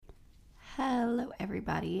Hello,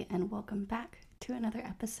 everybody, and welcome back to another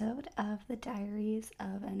episode of the Diaries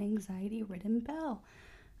of an Anxiety-Ridden Belle.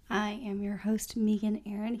 I am your host, Megan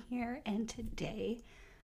Aaron here, and today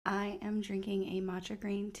I am drinking a matcha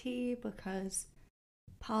green tea because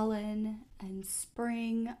pollen and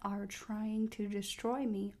spring are trying to destroy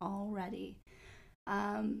me already.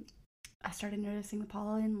 I started noticing the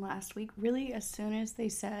pollen last week, really as soon as they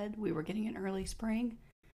said we were getting an early spring.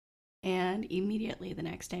 And immediately the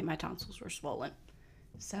next day, my tonsils were swollen.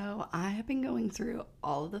 So I have been going through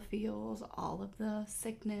all of the feels, all of the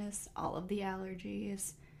sickness, all of the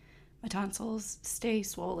allergies. My tonsils stay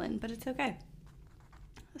swollen, but it's okay.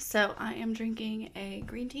 So I am drinking a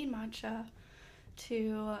green tea matcha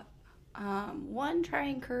to, one, try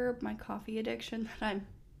and curb my coffee addiction that I'm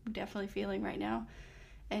definitely feeling right now,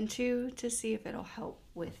 and two, to see if it'll help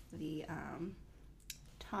with the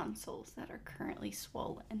tonsils that are currently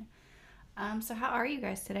swollen. So how are you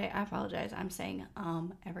guys today? I apologize. I'm saying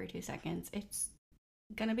every 2 seconds. It's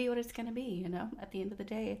gonna be what it's gonna be, At the end of the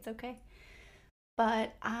day, it's okay.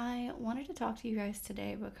 But I wanted to talk to you guys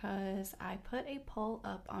today because I put a poll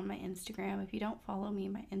up on my Instagram. If you don't follow me,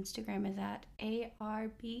 my Instagram is at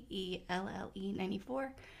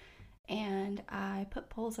ARBELLE94. And I put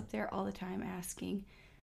polls up there all the time asking,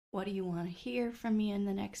 what do you want to hear from me in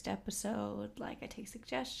the next episode? Like, I take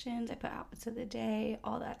suggestions, I put outfits of the day,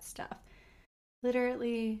 all that stuff.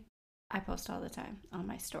 Literally, I post all the time on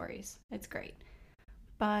my stories. It's great.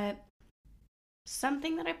 But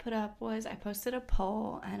something that I put up was I posted a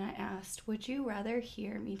poll and I asked, would you rather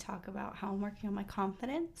hear me talk about how I'm working on my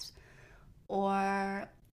confidence or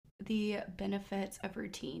the benefits of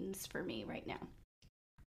routines for me right now?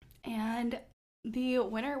 And the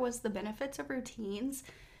winner was the benefits of routines.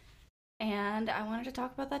 And I wanted to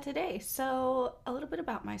talk about that today. So, a little bit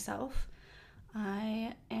about myself.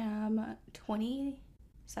 I am 27.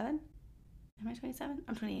 Am I 27?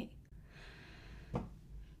 I'm 28.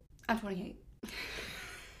 I'm 28.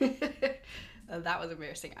 That was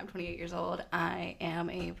embarrassing. I'm 28 years old. I am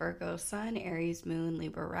a Virgo sun, Aries moon,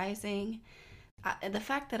 Libra rising. The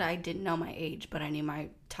fact that I didn't know my age, but I knew my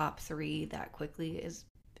top three that quickly is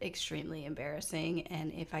extremely embarrassing.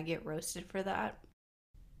 And if I get roasted for that,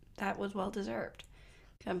 that was well deserved.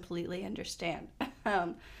 Completely understand.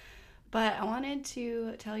 But I wanted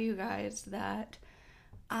to tell you guys that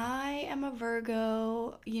I am a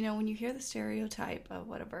Virgo. When you hear the stereotype of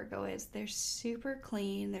what a Virgo is, they're super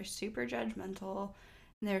clean, they're super judgmental,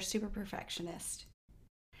 and they're super perfectionist.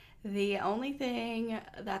 The only thing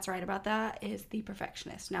that's right about that is the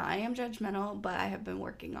perfectionist. Now, I am judgmental, but I have been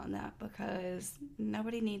working on that because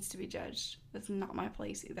nobody needs to be judged. It's not my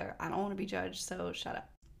place either. I don't want to be judged, so shut up.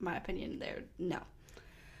 My opinion there, no.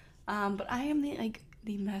 But I am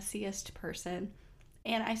the messiest person.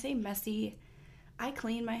 And I say messy, I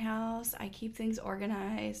clean my house, I keep things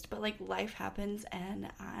organized, but life happens and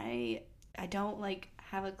I don't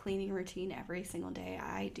have a cleaning routine every single day.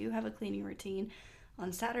 I do have a cleaning routine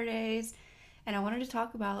on Saturdays, and I wanted to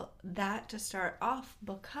talk about that to start off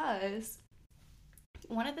because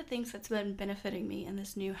one of the things that's been benefiting me in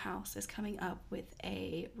this new house is coming up with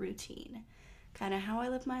a routine. Kind of how I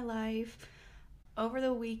live my life over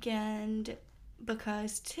the weekend,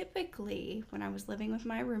 because typically when I was living with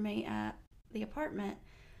my roommate at the apartment,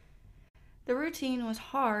 the routine was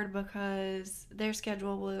hard because their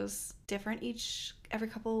schedule was different every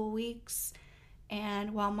couple of weeks.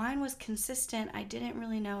 And while mine was consistent, I didn't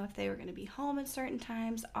really know if they were going to be home at certain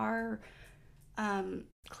times. Our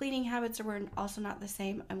cleaning habits were also not the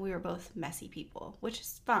same, and we were both messy people, which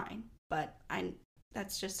is fine, but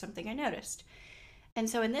that's just something I noticed. And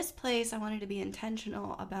so in this place, I wanted to be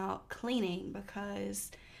intentional about cleaning because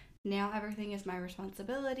now everything is my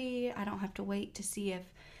responsibility. I don't have to wait to see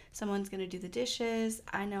if someone's going to do the dishes.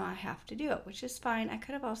 I know I have to do it, which is fine. I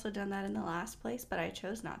could have also done that in the last place, but I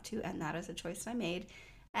chose not to, and that is a choice I made,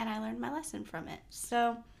 and I learned my lesson from it.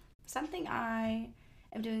 So something I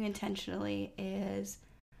am doing intentionally is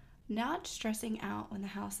not stressing out when the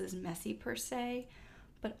house is messy per se,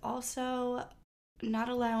 but also not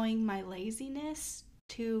allowing my laziness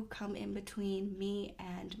to come in between me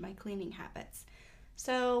and my cleaning habits.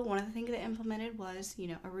 So one of the things I implemented was,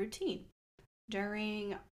 a routine.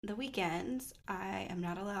 During the weekends, I am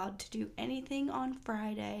not allowed to do anything on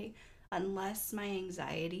Friday unless my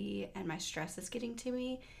anxiety and my stress is getting to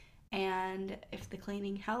me. And if the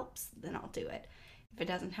cleaning helps, then I'll do it. If it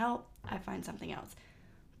doesn't help, I find something else.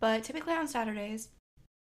 But typically on Saturdays,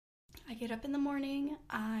 I get up in the morning,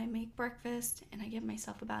 I make breakfast, and I give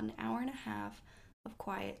myself about an hour and a half of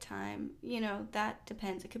quiet time. That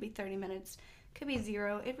depends. It could be 30 minutes, could be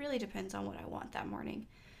zero. It really depends on what I want that morning.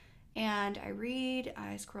 And I read,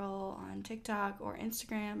 I scroll on TikTok or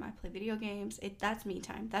Instagram, I play video games. That's me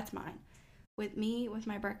time. That's mine. With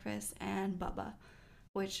my breakfast and Bubba.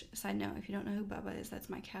 Which, side note, if you don't know who Bubba is, that's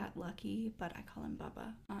my cat, Lucky, but I call him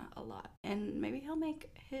Bubba a lot. And maybe he'll make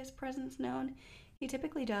his presence known. He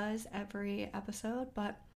typically does every episode,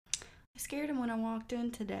 but I scared him when I walked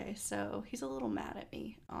in today, so he's a little mad at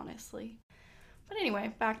me, honestly. But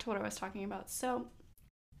anyway, back to what I was talking about. So,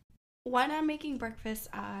 when I'm making breakfast,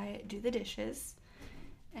 I do the dishes.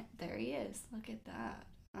 And there he is. Look at that.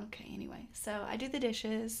 Okay, anyway. So, I do the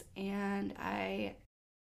dishes, and I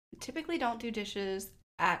typically don't do dishes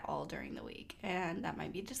at all during the week. And that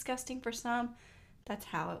might be disgusting for some. That's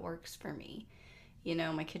how it works for me. You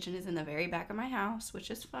know, my kitchen is in the very back of my house,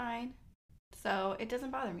 which is fine. So it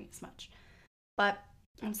doesn't bother me as much. But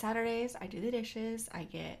on Saturdays, I do the dishes. I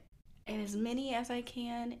get as many as I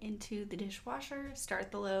can into the dishwasher,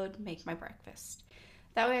 start the load, make my breakfast.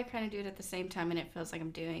 That way I kind of do it at the same time and it feels like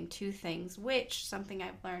I'm doing two things, which something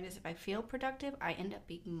I've learned is if I feel productive, I end up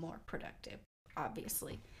being more productive,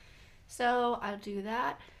 obviously. So I'll do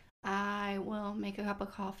that. I will make a cup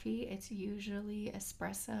of coffee. It's usually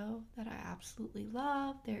espresso that I absolutely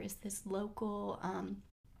love. There is this local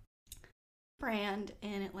brand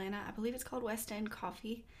in Atlanta. I believe it's called West End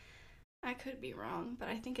Coffee. I could be wrong, but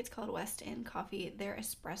I think it's called West End Coffee. Their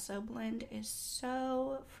espresso blend is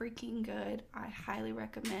so freaking good. I highly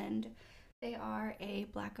recommend. They are a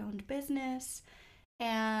black owned business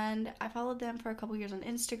and I followed them for a couple years on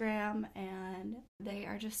Instagram and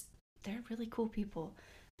they're really cool people.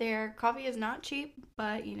 Their coffee is not cheap,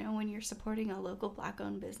 but you know, when you're supporting a local black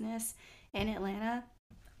owned business in Atlanta,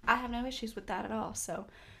 I have no issues with that at all. So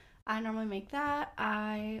I normally make that.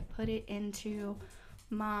 I put it into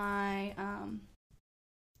my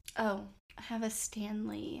I have a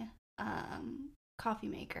Stanley coffee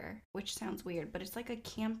maker, which sounds weird, but it's like a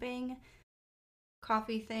camping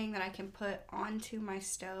coffee thing that I can put onto my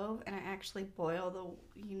stove and I actually boil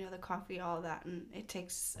the coffee, all of that, and it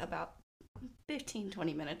takes about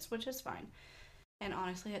 15-20 minutes, which is fine. And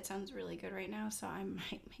honestly, it sounds really good right now, so I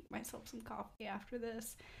might make myself some coffee after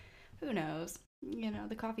this. Who knows? You know,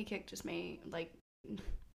 the coffee kick just may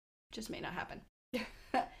not happen.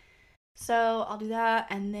 So I'll do that,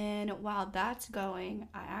 and then while that's going,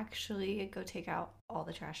 I actually go take out all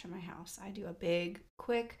the trash in my house. I do a big,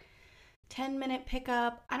 quick 10-minute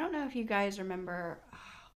pickup. I don't know if you guys remember,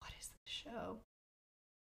 what is the show?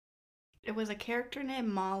 It was a character named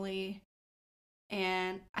Molly,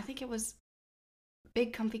 and I think it was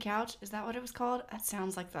Big Comfy Couch. Is that what it was called? That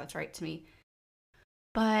sounds like that's right to me.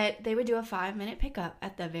 But they would do a 5-minute pickup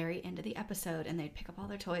at the very end of the episode, and they'd pick up all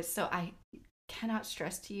their toys. So I cannot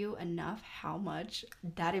stress to you enough how much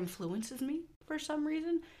that influences me for some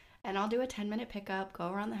reason. And I'll do a 10-minute pickup, go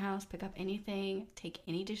around the house, pick up anything, take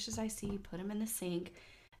any dishes I see, put them in the sink,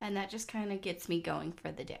 and that just kind of gets me going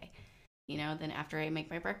for the day. You know, then after I make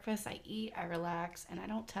my breakfast, I eat, I relax, and I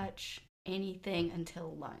don't touch anything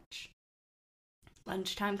until lunch.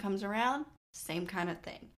 Lunchtime comes around, same kind of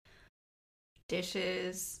thing.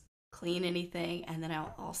 Dishes, clean anything, and then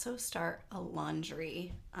I'll also start a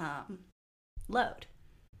laundry load.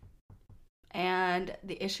 And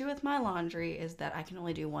the issue with my laundry is that I can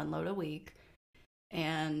only do one load a week,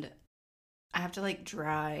 and I have to like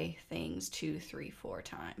dry things 2, 3, 4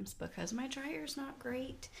 times because my dryer's not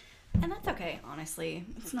great. And that's okay, honestly.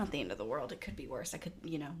 It's not the end of the world. It could be worse. I could,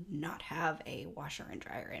 not have a washer and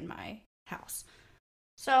dryer in my house.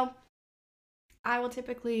 So I will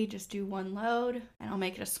typically just do one load and I'll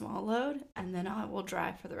make it a small load and then I will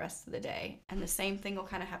dry for the rest of the day. And the same thing will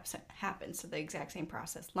kind of happen. So the exact same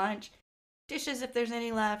process. Lunch, dishes if there's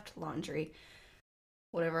any left, laundry.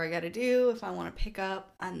 Whatever I got to do, if I want to pick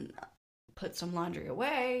up and put some laundry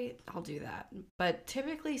away, I'll do that. But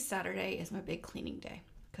typically Saturday is my big cleaning day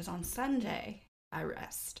because on Sunday I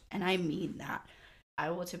rest. And I mean that. I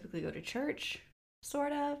will typically go to church,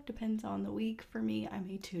 sort of. Depends on the week for me. I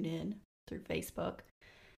may tune in through Facebook.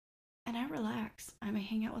 And I relax. I may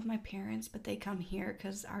hang out with my parents, but they come here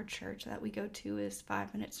because our church that we go to is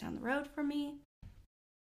 5 minutes down the road from me.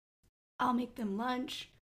 I'll make them lunch.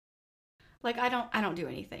 Like I don't do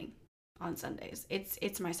anything on Sundays.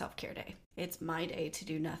 It's my self-care day. It's my day to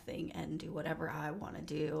do nothing and do whatever I want to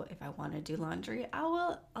do. If I want to do laundry, I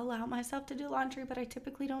will allow myself to do laundry, but I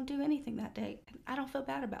typically don't do anything that day. And I don't feel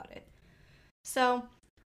bad about it. So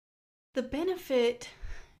the benefit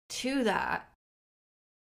to that,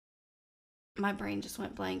 my brain just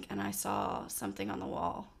went blank and I saw something on the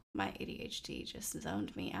wall. My ADHD just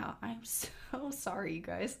zoned me out. I'm so sorry, you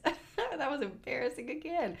guys. That was embarrassing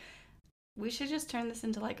again. We should just turn this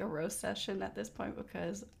into like a roast session at this point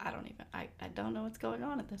because I don't know what's going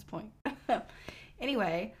on at this point.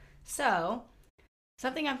 Anyway, so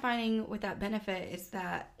something I'm finding with that benefit is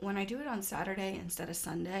that when I do it on Saturday instead of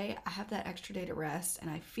Sunday, I have that extra day to rest and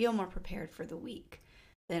I feel more prepared for the week.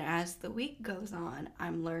 Then as the week goes on,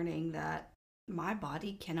 I'm learning that my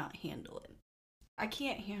body cannot handle it. I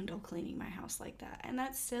can't handle cleaning my house like that. And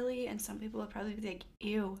that's silly, and some people would probably be like,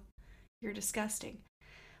 ew, you're disgusting.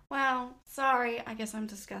 Well, sorry, I guess I'm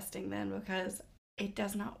disgusting then because it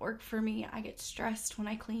does not work for me. I get stressed when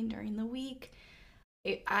I clean during the week.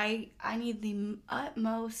 I need the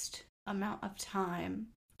utmost amount of time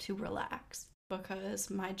to relax because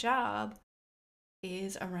my job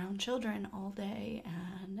is around children all day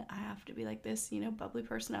and I have to be like this, bubbly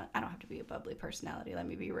personality. I don't have to be a bubbly personality, let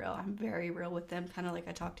me be real. I'm very real with them, kind of like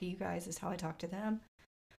I talk to you guys is how I talk to them.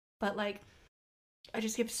 But like I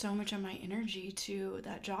just give so much of my energy to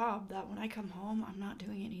that job that when I come home, I'm not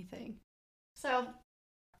doing anything. So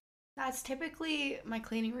that's typically my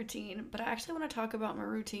cleaning routine, but I actually want to talk about my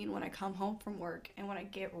routine when I come home from work and when I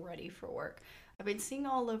get ready for work. I've been seeing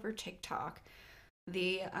all over TikTok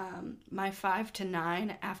the my 5 to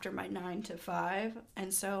 9 after my 9 to 5,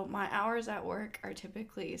 and so my hours at work are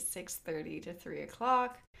typically 6:30 to 3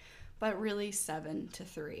 o'clock, but really 7 to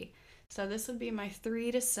 3. So this would be my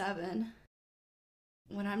 3 to 7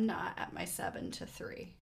 when I'm not at my 7 to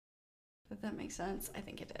 3. Did that make sense? I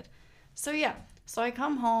think it did. So yeah, so I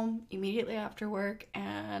come home immediately after work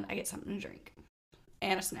and I get something to drink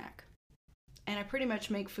and a snack. And I pretty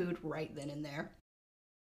much make food right then and there.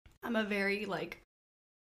 I'm a very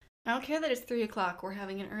I don't care that it's 3 o'clock, we're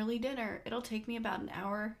having an early dinner. It'll take me about an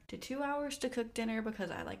hour to 2 hours to cook dinner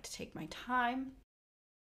because I like to take my time.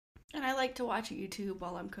 And I like to watch YouTube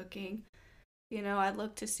while I'm cooking. I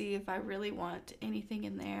look to see if I really want anything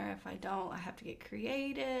in there. If I don't, I have to get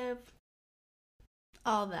creative.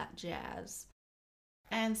 All that jazz.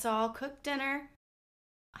 And so I'll cook dinner,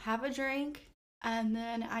 have a drink, and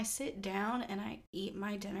then I sit down and I eat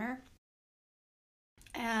my dinner.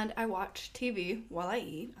 And I watch TV while I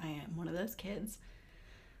eat. I am one of those kids.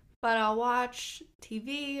 But I'll watch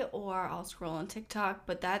TV or I'll scroll on TikTok,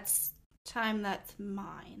 but that's time that's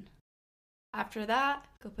mine. After that,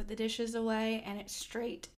 go put the dishes away and it's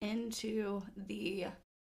straight into the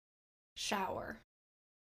shower.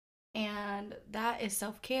 And that is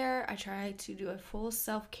self-care. I try to do a full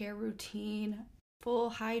self-care routine, full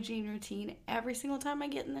hygiene routine every single time I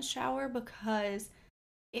get in the shower because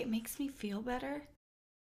it makes me feel better.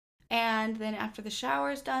 And then after the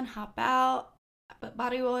shower is done, hop out, put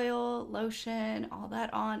body oil, lotion, all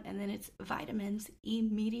that on, and then it's vitamins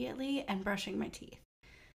immediately and brushing my teeth.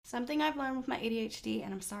 Something I've learned with my ADHD,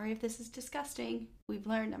 and I'm sorry if this is disgusting, we've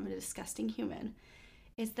learned I'm a disgusting human,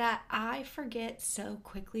 is that I forget so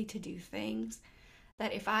quickly to do things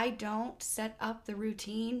that if I don't set up the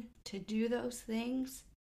routine to do those things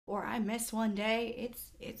or I miss one day,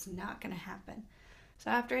 it's not going to happen. So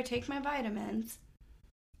after I take my vitamins,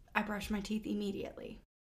 I brush my teeth immediately.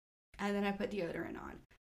 And then I put deodorant on.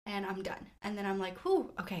 And I'm done. And then I'm like,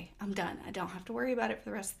 whew, okay, I'm done. I don't have to worry about it for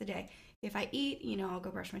the rest of the day. If I eat, I'll go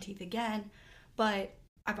brush my teeth again. But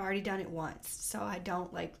I've already done it once. So I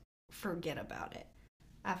don't forget about it.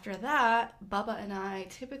 After that, Bubba and I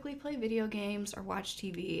typically play video games or watch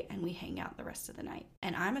TV and we hang out the rest of the night.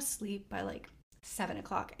 And I'm asleep by 7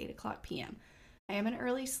 o'clock, 8 o'clock p.m. I am an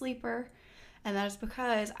early sleeper. And that is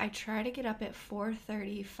because I try to get up at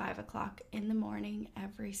 4:30, 5 o'clock in the morning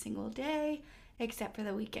every single day, except for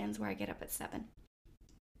the weekends where I get up at 7.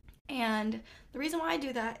 And the reason why I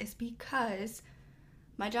do that is because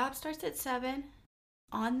my job starts at 7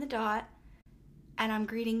 on the dot, and I'm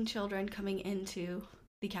greeting children coming into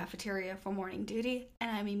the cafeteria for morning duty,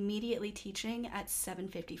 and I'm immediately teaching at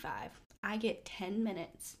 7:55. I get 10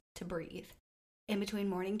 minutes to breathe in between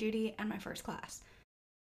morning duty and my first class.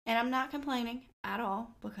 And I'm not complaining at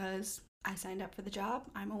all because I signed up for the job.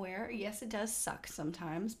 I'm aware. Yes, it does suck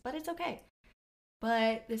sometimes, but it's okay.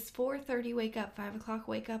 But this 4:30 wake up, 5 o'clock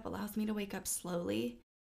wake up allows me to wake up slowly.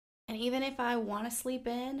 And even if I want to sleep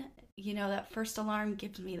in, that first alarm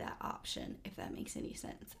gives me that option, if that makes any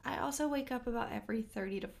sense. I also wake up about every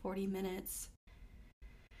 30 to 40 minutes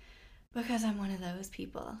because I'm one of those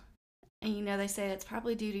people. And they say it's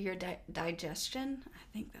probably due to your digestion.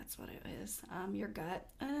 I think that's what it is. Your gut.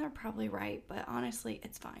 And they're probably right, but honestly,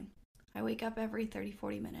 it's fine. I wake up every 30,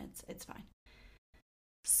 40 minutes. It's fine.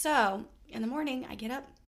 So, in the morning, I get up.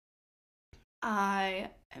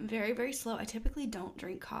 I am very, very slow. I typically don't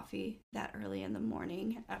drink coffee that early in the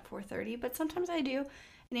morning at 4:30, but sometimes I do.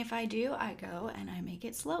 And if I do, I go and I make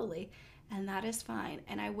it slowly. And that is fine.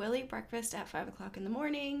 And I will eat breakfast at 5 o'clock in the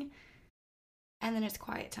morning. And then it's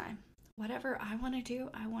quiet time. Whatever I want to do,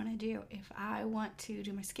 I want to do. If I want to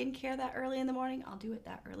do my skincare that early in the morning, I'll do it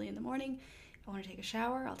that early in the morning. If I want to take a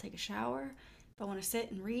shower, I'll take a shower. If I want to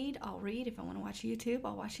sit and read, I'll read. If I want to watch YouTube,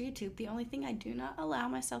 I'll watch YouTube. The only thing I do not allow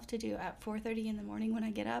myself to do at 4:30 in the morning when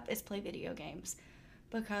I get up is play video games.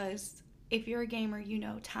 Because if you're a gamer, you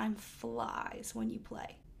know time flies when you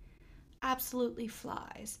play. Absolutely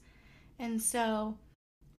flies. And so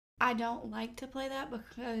I don't like to play that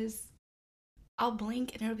because I'll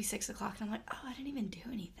blink and it'll be 6 o'clock and I'm like, oh, I didn't even do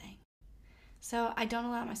anything. So I don't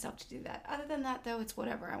allow myself to do that. Other than that, though, it's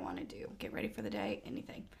whatever I want to do. Get ready for the day,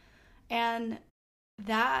 anything. And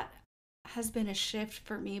that has been a shift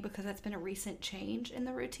for me because that's been a recent change in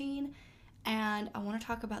the routine. And I want to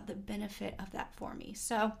talk about the benefit of that for me.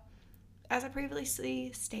 So, as I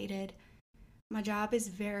previously stated, my job is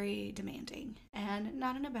very demanding and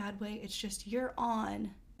not in a bad way. It's just you're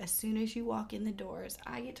on as soon as you walk in the doors.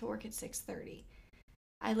 I get to work at 6:30.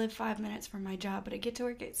 I live 5 minutes from my job, but I get to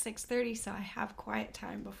work at 6:30, so I have quiet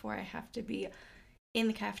time before I have to be in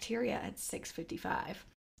the cafeteria at 6:55.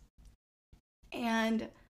 And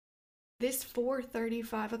this 4:30,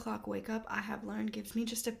 5 o'clock wake up, I have learned, gives me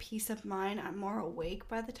just a peace of mind. I'm more awake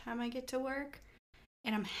by the time I get to work,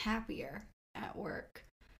 and I'm happier at work.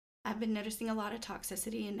 I've been noticing a lot of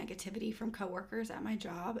toxicity and negativity from coworkers at my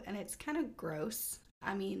job, and it's kind of gross.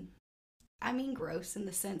 I mean gross in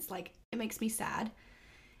the sense, like, it makes me sad,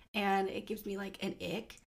 and it gives me, like, an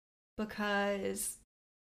ick, because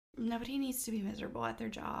nobody needs to be miserable at their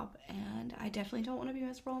job, and I definitely don't want to be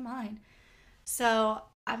miserable in mine. So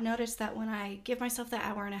I've noticed that when I give myself that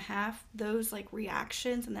hour and a half, those, like,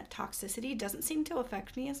 reactions and that toxicity doesn't seem to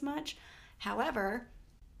affect me as much. However,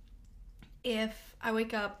 if I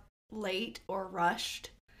wake up late or rushed,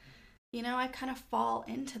 I kind of fall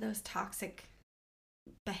into those toxic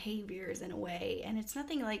behaviors in a way, and it's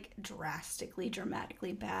nothing like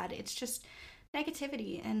dramatically bad. It's just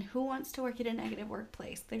negativity, and who wants to work at a negative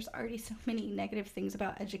workplace? There's already so many negative things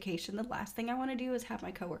about education. The last thing I want to do is have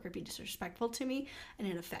my coworker be disrespectful to me and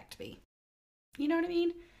it affect me. You know what I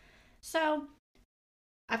mean? So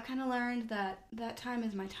I've kind of learned that that time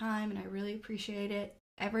is my time, and I really appreciate it.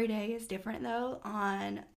 Every day is different, though.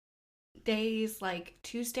 On days like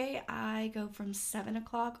Tuesday, I go from 7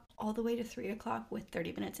 o'clock all the way to 3 o'clock with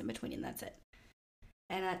 30 minutes in between, and that's it.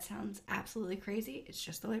 And that sounds absolutely crazy. It's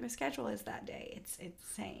just the way my schedule is that day. It's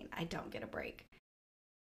insane. I don't get a break.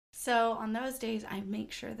 So on those days, I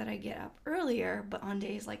make sure that I get up earlier, but on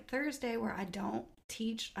days like Thursday, where I don't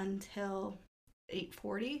teach until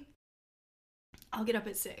 8:40, I'll get up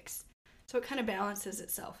at 6. So it kind of balances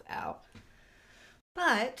itself out.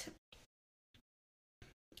 But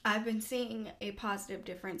I've been seeing a positive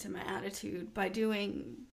difference in my attitude by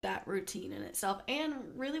doing that routine in itself, and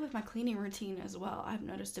really with my cleaning routine as well. I've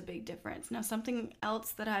noticed a big difference. Now, something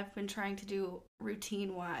else that I've been trying to do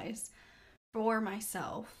routine-wise for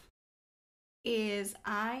myself is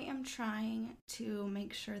I am trying to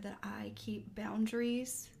make sure that I keep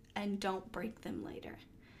boundaries and don't break them later.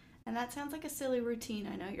 And that sounds like a silly routine.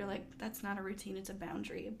 I know you're like, that's not a routine, it's a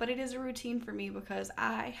boundary. But it is a routine for me because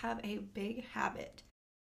I have a big habit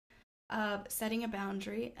of setting a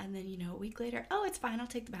boundary and then, a week later, oh, it's fine, I'll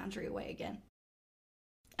take the boundary away again.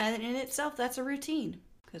 And in itself, that's a routine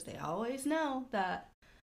because they always know that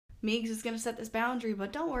Meegs is going to set this boundary,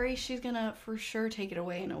 but don't worry, she's going to for sure take it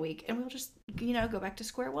away in a week and we'll just, go back to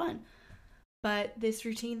square one. But this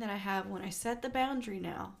routine that I have, when I set the boundary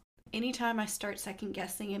now, anytime I start second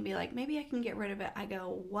guessing and be like, maybe I can get rid of it, I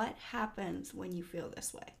go, what happens when you feel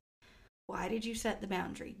this way? Why did you set the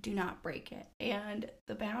boundary? Do not break it. And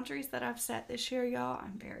the boundaries that I've set this year, y'all,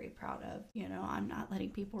 I'm very proud of. I'm not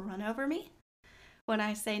letting people run over me. When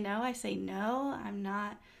I say no, I say no. I'm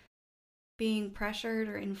not being pressured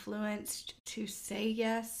or influenced to say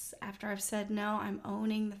yes after I've said no. I'm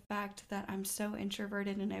owning the fact that I'm so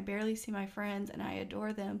introverted and I barely see my friends and I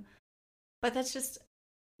adore them. But that's just,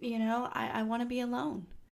 I want to be alone.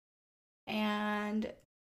 And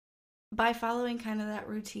by following kind of that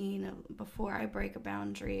routine of before I break a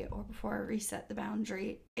boundary or before I reset the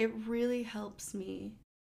boundary, it really helps me,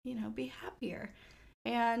 be happier.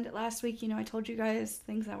 And last week, I told you guys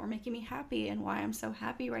things that were making me happy and why I'm so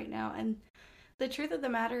happy right now. And the truth of the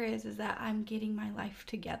matter is that I'm getting my life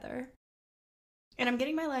together. And I'm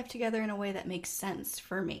getting my life together in a way that makes sense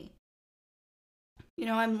for me.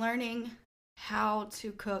 I'm learning how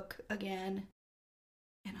to cook again.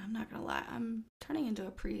 And I'm not going to lie, I'm turning into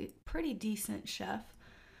a pretty decent chef.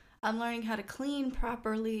 I'm learning how to clean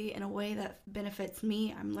properly in a way that benefits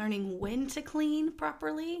me. I'm learning when to clean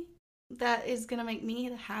properly. That is going to make me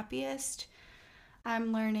the happiest.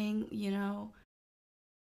 I'm learning,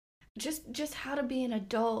 just how to be an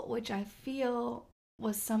adult, which I feel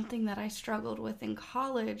was something that I struggled with in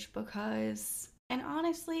college because, and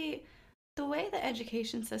honestly, the way the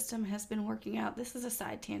education system has been working out, this is a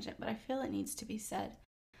side tangent, but I feel it needs to be said.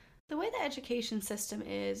 The way the education system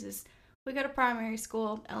is we go to primary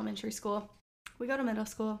school, elementary school, we go to middle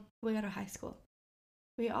school, we go to high school.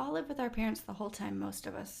 We all live with our parents the whole time, most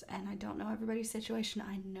of us, and I don't know everybody's situation.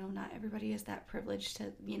 I know not everybody is that privileged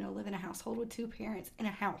to, live in a household with two parents in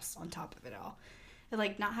a house on top of it all.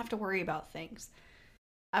 And, not have to worry about things.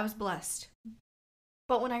 I was blessed.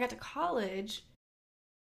 But when I got to college,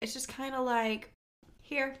 it's just kind of like,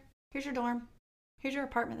 here's your dorm. Here's your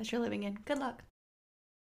apartment that you're living in. Good luck.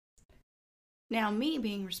 Now, me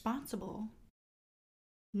being responsible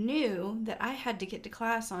knew that I had to get to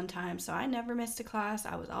class on time, so I never missed a class.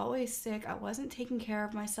 I was always sick. I wasn't taking care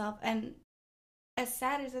of myself. And as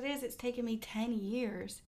sad as it is, it's taken me 10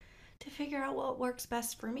 years to figure out what works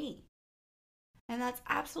best for me. And that's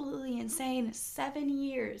absolutely insane. 7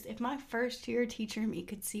 years. If my first year teacher me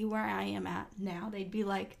could see where I am at now, they'd be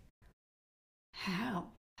like, how?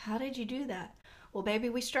 How did you do that? Well, baby,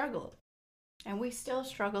 we struggled. And we still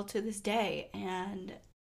struggle to this day. And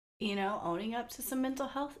owning up to some mental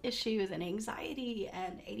health issues and anxiety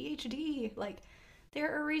and ADHD.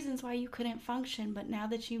 There are reasons why you couldn't function, but now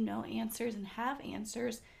that you know answers and have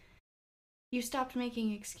answers, you stopped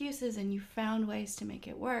making excuses and you found ways to make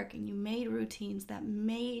it work, and you made routines that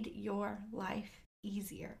made your life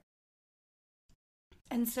easier.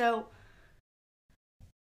 And so,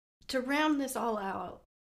 to round this all out,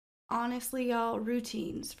 honestly, y'all,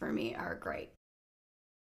 routines for me are great.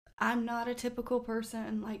 I'm not a typical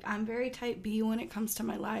person. I'm very type B when it comes to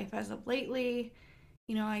my life. As of lately,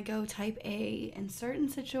 I go type A in certain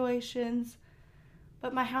situations,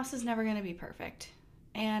 but my house is never going to be perfect.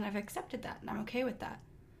 And I've accepted that, and I'm okay with that.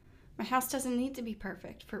 My house doesn't need to be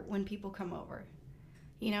perfect for when people come over.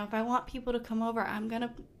 If I want people to come over, I'm going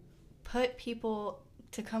to put people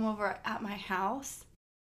to come over at my house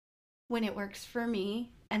when it works for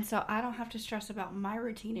me. And so I don't have to stress about my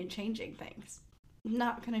routine and changing things. I'm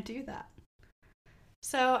not going to do that.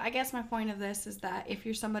 So I guess my point of this is that if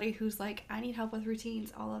you're somebody who's like, I need help with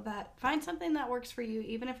routines, all of that, find something that works for you,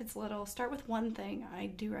 even if it's little. Start with one thing. I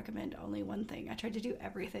do recommend only one thing. I tried to do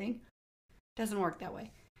everything. Doesn't work that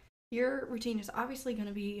way. Your routine is obviously going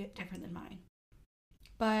to be different than mine.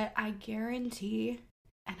 But I guarantee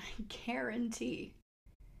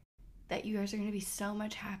that you guys are going to be so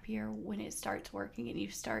much happier when it starts working and you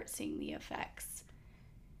start seeing the effects.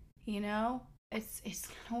 It's going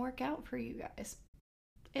to work out for you guys.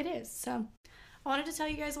 It is. So I wanted to tell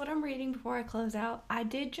you guys what I'm reading before I close out. I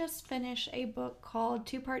did just finish a book called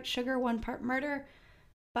 2 Part Sugar, 1 Part Murder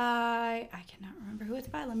by, I cannot remember who it's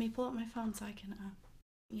by. Let me pull up my phone so I can,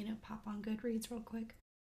 pop on Goodreads real quick.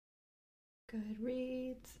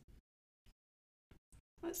 Goodreads.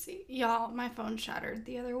 Let's see. Y'all, my phone shattered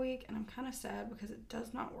the other week, and I'm kind of sad because it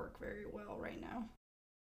does not work very well right now.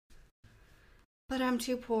 But I'm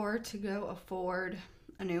too poor to go afford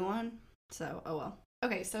a new one, so oh well.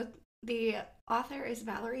 Okay, so the author is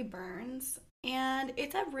Valerie Burns, and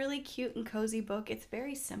it's a really cute and cozy book. It's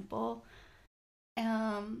very simple.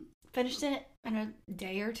 Finished it in a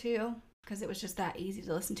day or two because it was just that easy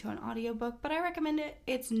to listen to an audiobook, but I recommend it.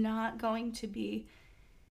 It's not going to be,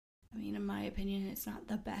 in my opinion, it's not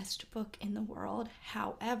the best book in the world.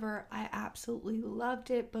 However, I absolutely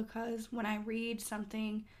loved it because when I read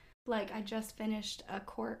something like I just finished A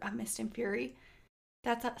Court of Mist and Fury,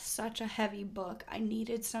 that's such a heavy book. I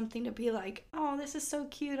needed something to be like, oh, this is so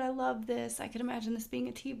cute. I love this. I could imagine this being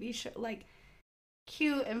a TV show,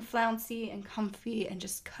 cute and flouncy and comfy and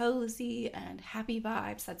just cozy and happy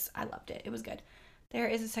vibes. I loved it. It was good. There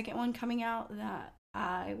is a second one coming out that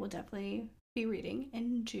I will definitely be reading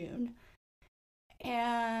in June.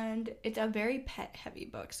 And it's a very pet heavy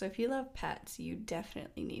book. So if you love pets, you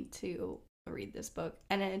definitely need to read this book.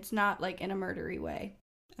 And it's not in a murdery way.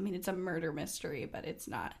 It's a murder mystery, but it's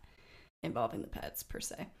not involving the pets per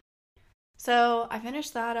se. So I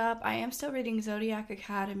finished that up. I am still reading Zodiac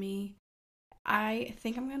Academy. I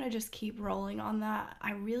think I'm going to just keep rolling on that.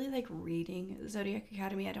 I really like reading Zodiac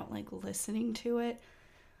Academy. I don't like listening to it.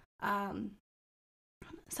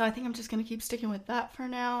 So I think I'm just going to keep sticking with that for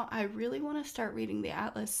now. I really want to start reading the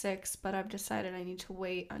Atlas 6, but I've decided I need to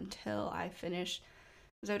wait until I finish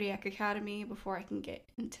Zodiac Academy before I can get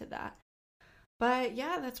into that. But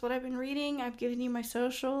yeah, that's what I've been reading. I've given you my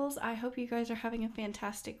socials. I hope you guys are having a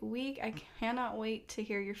fantastic week. I cannot wait to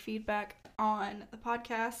hear your feedback on the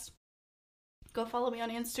podcast. Go follow me on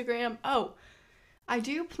Instagram. Oh, I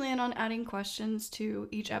do plan on adding questions to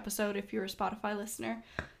each episode if you're a Spotify listener.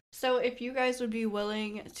 So if you guys would be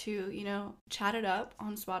willing to, chat it up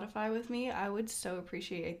on Spotify with me, I would so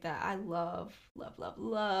appreciate that. I love, love, love,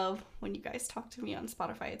 love when you guys talk to me on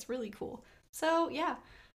Spotify. It's really cool. So yeah,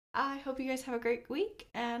 I hope you guys have a great week,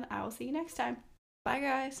 and I will see you next time. Bye,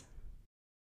 guys.